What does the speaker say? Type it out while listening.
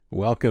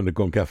Welcome to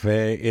Con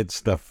Cafe.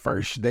 It's the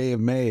first day of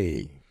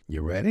May.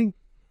 You ready?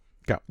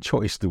 What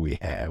choice do we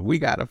have? We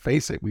got to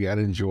face it. We got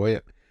to enjoy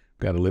it.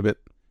 Got to live it.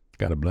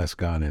 Got to bless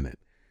God in it.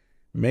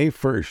 May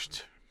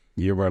 1st,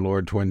 year of our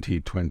Lord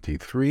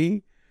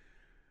 2023.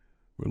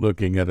 We're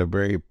looking at a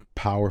very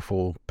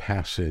powerful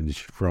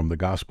passage from the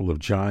Gospel of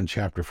John,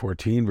 chapter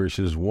 14,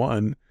 verses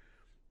 1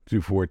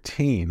 through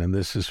 14. And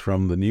this is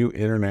from the New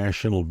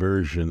International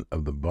Version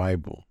of the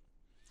Bible.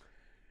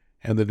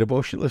 And the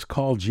devotional is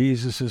called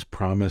Jesus'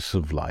 Promise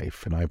of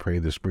Life. And I pray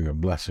this bring a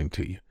blessing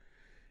to you.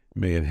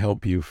 May it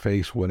help you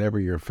face whatever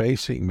you're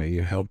facing. May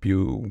it help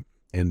you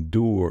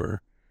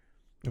endure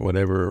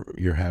whatever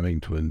you're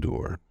having to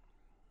endure.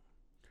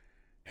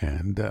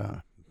 And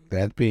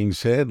that being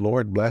said,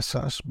 Lord, bless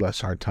us,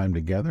 bless our time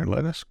together, and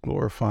let us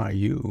glorify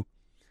you.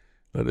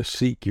 Let us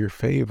seek your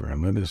favor,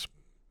 and let us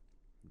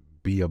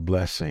be a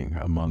blessing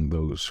among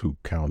those who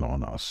count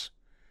on us.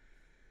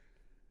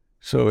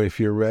 So if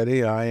you're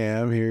ready, I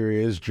am. Here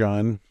is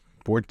John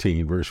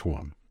 14, verse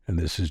 1. And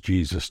this is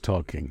Jesus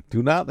talking.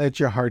 Do not let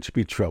your hearts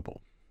be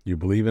troubled. You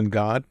believe in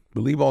God,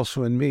 believe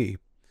also in me.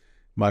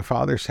 My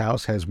Father's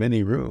house has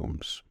many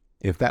rooms.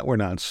 If that were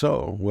not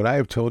so, would I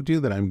have told you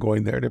that I'm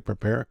going there to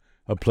prepare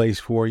a place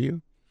for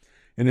you?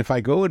 And if I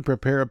go and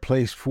prepare a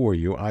place for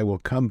you, I will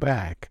come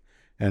back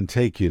and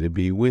take you to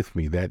be with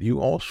me, that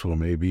you also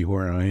may be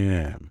where I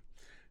am.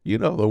 You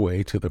know the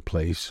way to the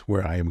place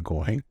where I am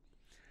going.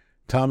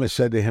 Thomas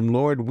said to him,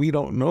 Lord, we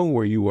don't know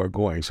where you are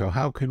going, so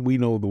how can we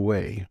know the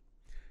way?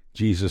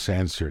 Jesus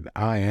answered,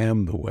 I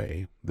am the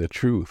way, the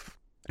truth,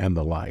 and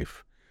the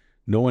life.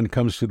 No one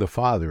comes to the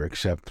Father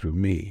except through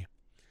me.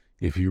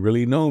 If you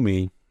really know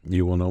me,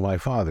 you will know my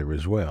Father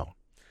as well.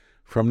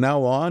 From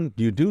now on,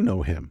 you do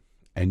know him,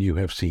 and you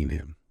have seen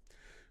him.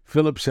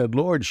 Philip said,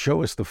 Lord,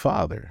 show us the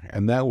Father,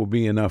 and that will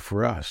be enough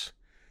for us.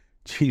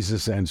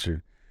 Jesus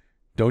answered,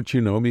 Don't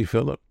you know me,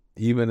 Philip?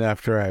 Even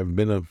after I have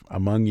been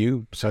among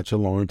you such a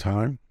long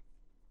time?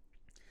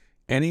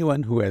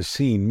 Anyone who has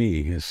seen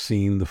me has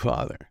seen the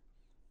Father.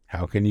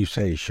 How can you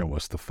say, show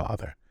us the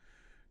Father?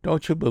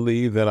 Don't you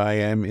believe that I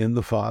am in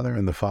the Father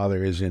and the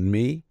Father is in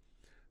me?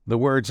 The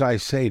words I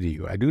say to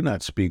you, I do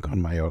not speak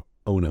on my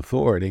own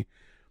authority.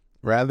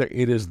 Rather,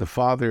 it is the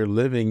Father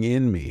living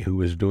in me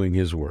who is doing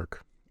his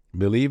work.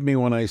 Believe me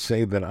when I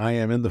say that I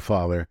am in the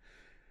Father,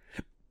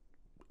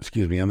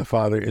 and the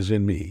Father is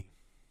in me.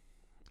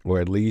 Or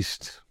at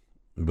least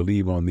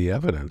believe on the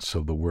evidence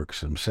of the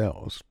works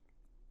themselves.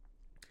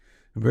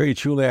 Very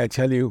truly I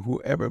tell you,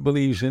 whoever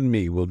believes in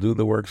me will do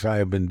the works I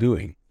have been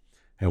doing,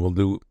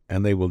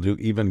 and they will do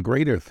even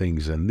greater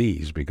things than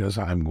these, because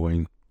I am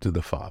going to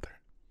the Father.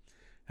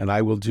 And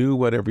I will do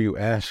whatever you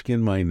ask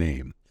in my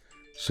name,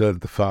 so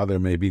that the Father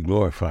may be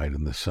glorified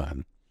in the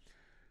Son.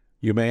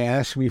 You may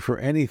ask me for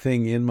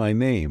anything in my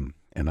name,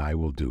 and I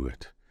will do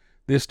it.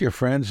 This, dear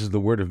friends, is the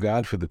word of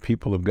God for the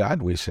people of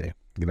God, we say.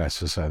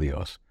 Gracias a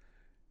Dios.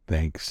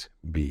 Thanks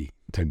be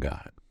to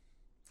God.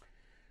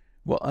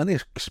 Well,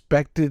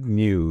 unexpected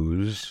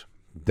news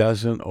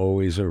doesn't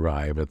always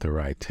arrive at the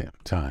right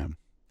time,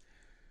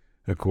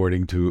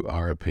 according to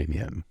our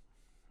opinion.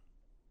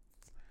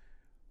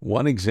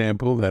 One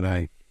example that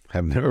I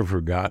have never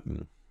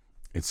forgotten,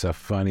 it's a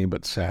funny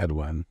but sad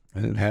one,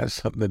 and it has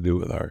something to do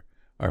with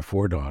our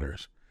four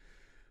daughters,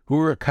 who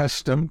were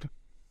accustomed,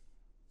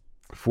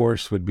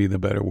 forced would be the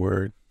better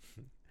word,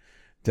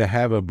 to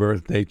have a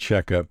birthday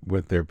checkup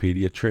with their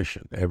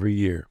pediatrician every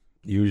year,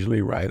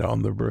 usually right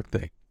on their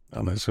birthday,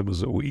 unless it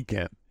was a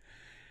weekend.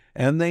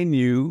 And they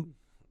knew,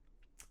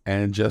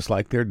 and just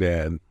like their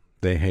dad,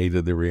 they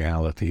hated the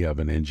reality of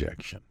an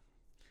injection.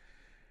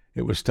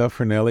 It was tough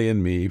for Nellie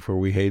and me, for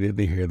we hated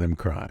to hear them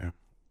cry,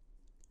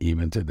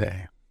 even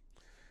today.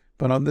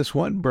 But on this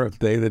one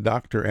birthday, the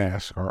doctor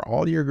asked, are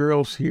all your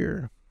girls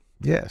here?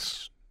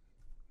 Yes,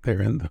 they're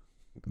in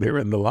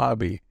the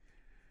lobby.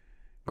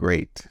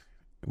 Great.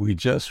 We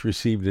just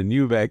received a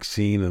new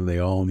vaccine and they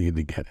all need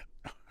to get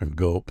it. A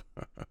gulp.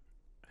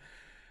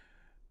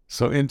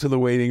 So into the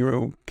waiting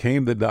room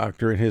came the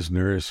doctor and his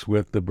nurse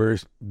with the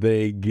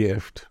birthday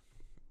gift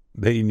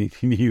they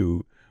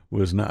knew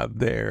was not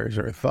theirs,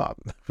 or thought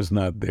was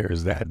not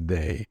theirs that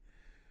day.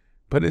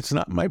 But it's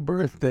not my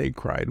birthday,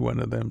 cried one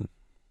of them.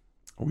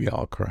 We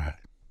all cried.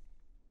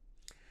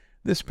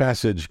 This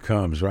passage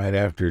comes right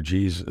after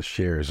Jesus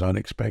shares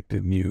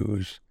unexpected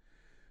news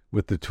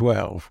with the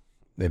 12.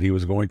 That he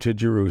was going to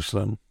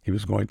Jerusalem, he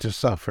was going to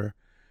suffer,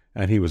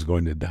 and he was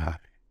going to die.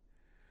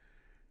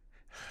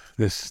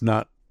 This is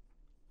not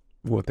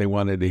what they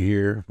wanted to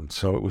hear, and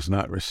so it was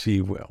not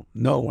received well.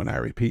 No one, I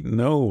repeat,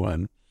 no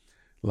one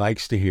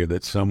likes to hear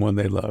that someone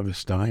they love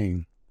is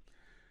dying.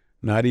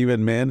 Not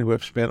even men who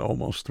have spent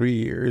almost 3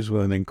 years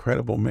with an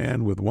incredible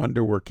man with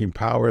wonder-working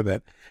power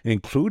that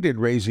included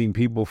raising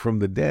people from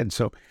the dead.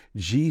 So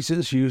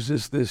Jesus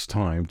uses this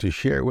time to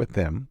share with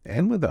them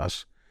and with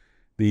us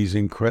these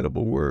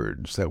incredible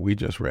words that we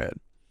just read.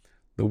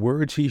 The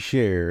words he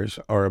shares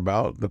are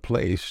about the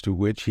place to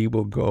which he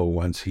will go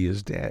once he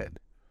is dead.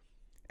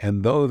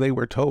 And though they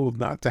were told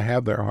not to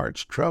have their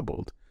hearts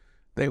troubled,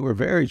 they were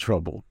very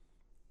troubled.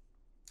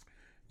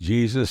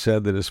 Jesus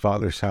said that his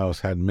Father's house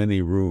had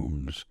many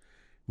rooms,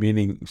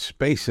 meaning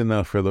space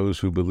enough for those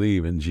who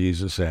believe. And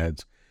Jesus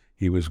adds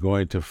he was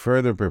going to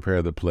further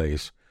prepare the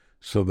place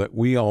so that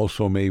we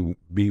also may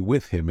be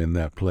with him in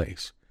that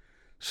place.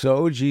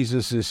 So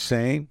Jesus is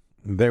saying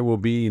there will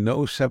be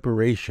no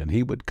separation.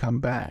 He would come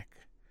back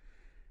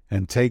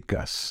and take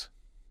us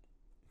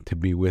to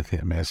be with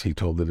him, as he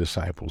told the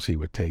disciples he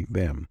would take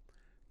them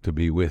to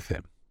be with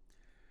him.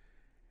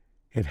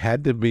 It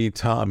had to be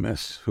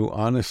Thomas who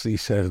honestly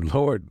said,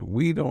 Lord,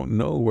 we don't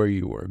know where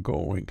you are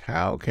going.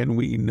 How can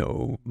we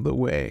know the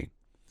way?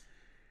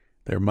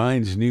 Their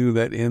minds knew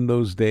that in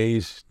those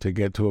days, to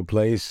get to a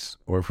place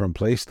or from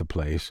place to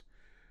place,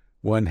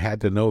 one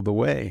had to know the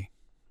way.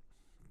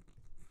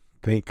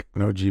 Think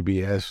no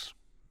GPS,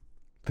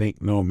 think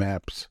no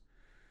maps,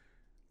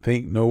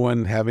 think no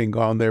one having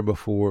gone there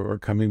before or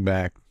coming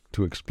back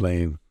to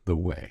explain the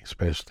way,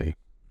 especially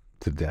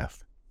to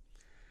death.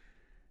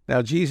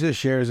 Now, Jesus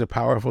shares a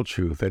powerful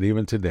truth that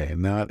even today,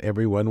 not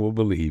everyone will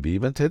believe,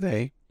 even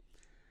today.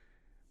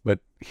 But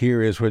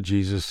here is what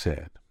Jesus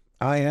said.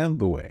 I am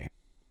the way,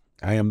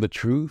 I am the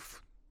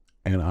truth,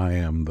 and I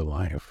am the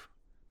life.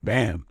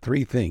 Bam,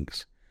 3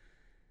 things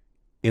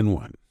in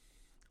one.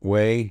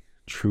 Way,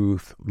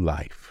 truth,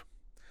 life.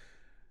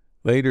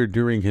 Later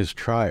during his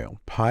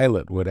trial,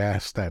 Pilate would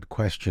ask that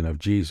question of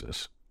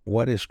Jesus,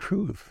 what is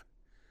truth?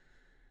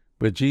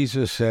 But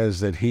Jesus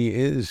says that he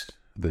is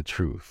the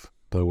truth,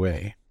 the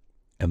way,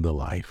 and the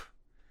life.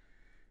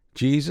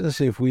 Jesus,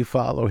 if we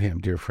follow him,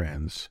 dear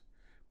friends,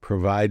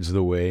 provides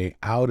the way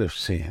out of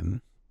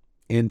sin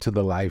into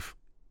the life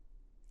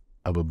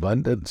of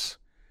abundance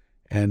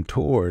and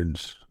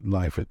towards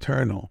life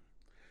eternal.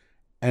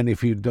 And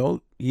if you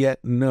don't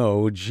yet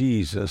know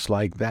Jesus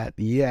like that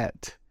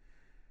yet,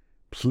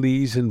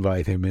 please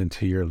invite him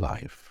into your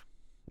life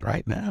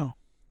right now.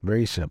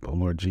 Very simple.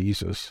 Lord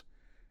Jesus,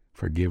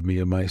 forgive me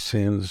of my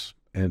sins.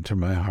 Enter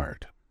my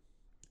heart.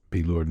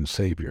 Be Lord and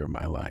Savior of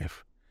my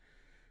life.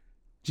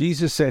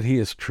 Jesus said he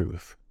is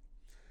truth.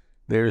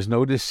 There is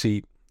no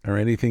deceit or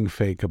anything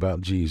fake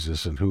about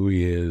Jesus and who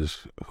he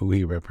is, who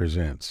he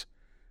represents,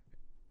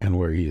 and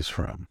where he is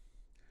from.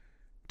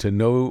 To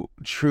know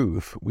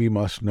truth, we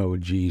must know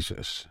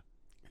Jesus.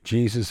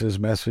 Jesus'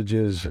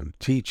 messages and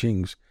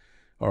teachings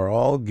are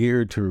all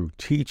geared to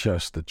teach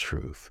us the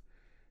truth.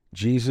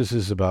 Jesus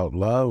is about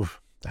love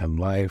and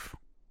life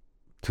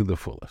to the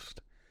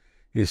fullest.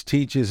 His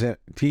teachings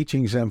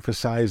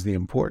emphasize the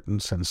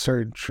importance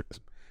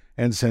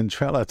and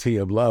centrality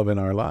of love in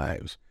our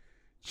lives.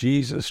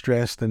 Jesus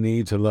stressed the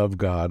need to love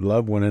God,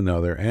 love one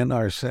another, and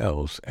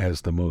ourselves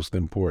as the most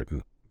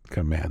important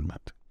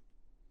commandment.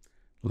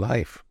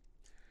 Life.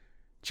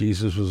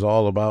 Jesus was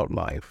all about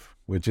life,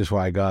 which is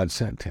why God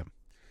sent him.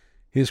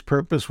 His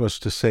purpose was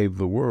to save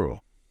the world.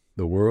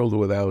 The world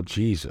without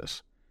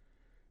Jesus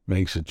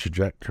makes a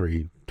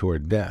trajectory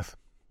toward death.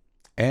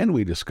 And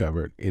we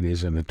discovered it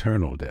is an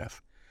eternal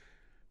death.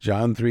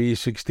 John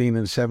 3:16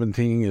 and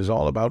 17 is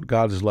all about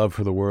God's love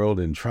for the world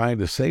and trying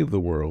to save the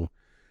world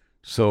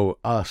so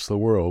us, the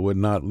world, would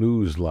not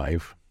lose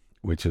life,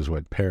 which is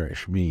what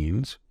perish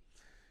means.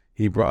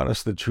 He brought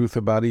us the truth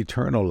about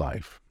eternal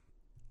life.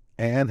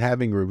 And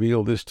having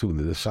revealed this to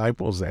the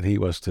disciples that he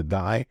was to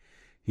die,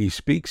 he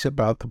speaks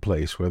about the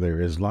place where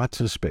there is lots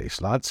of space,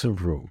 lots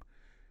of room,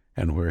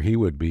 and where he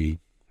would be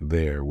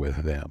there with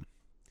them.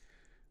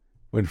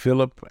 When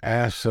Philip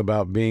asks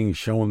about being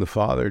shown the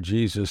Father,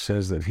 Jesus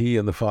says that he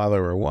and the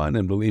Father are one,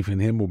 and belief in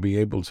him will be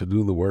able to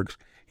do the works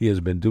he has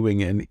been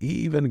doing and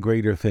even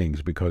greater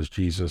things because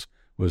Jesus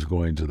was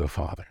going to the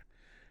Father.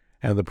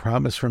 And the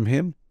promise from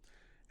him,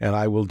 and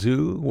I will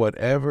do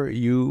whatever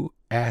you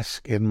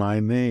ask in my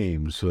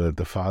name so that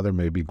the Father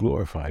may be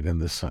glorified in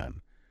the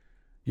Son.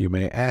 You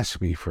may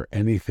ask me for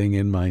anything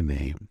in my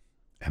name,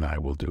 and I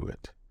will do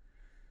it.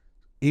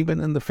 Even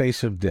in the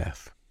face of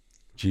death,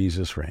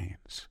 Jesus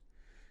reigns.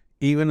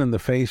 Even in the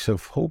face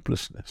of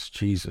hopelessness,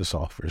 Jesus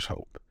offers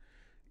hope.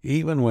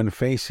 Even when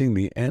facing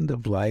the end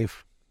of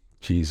life,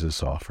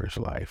 Jesus offers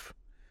life.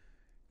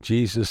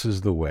 Jesus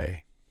is the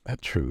way, the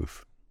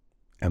truth,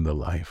 and the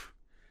life.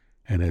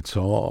 And it's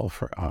all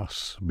for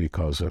us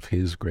because of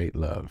his great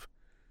love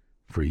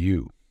for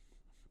you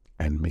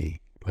and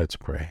me. Let's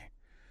pray.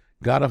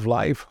 God of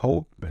life,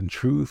 hope, and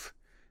truth,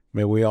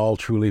 may we all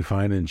truly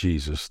find in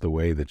Jesus the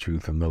way, the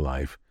truth, and the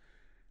life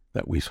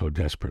that we so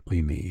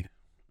desperately need.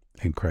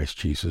 In Christ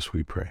Jesus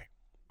we pray.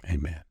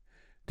 Amen.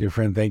 Dear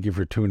friend, thank you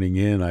for tuning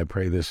in. I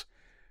pray this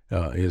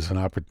is an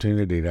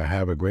opportunity to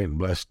have a great and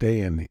blessed day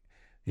in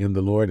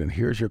the Lord. And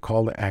here's your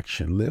call to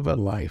action. Live a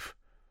life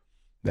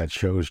that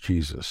shows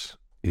Jesus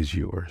is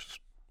yours.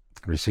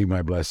 Receive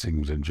my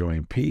blessings and joy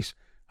and peace.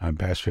 I'm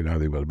Pastor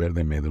Nadia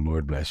Valverde. May the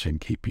Lord bless you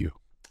and keep you.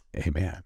 Amen.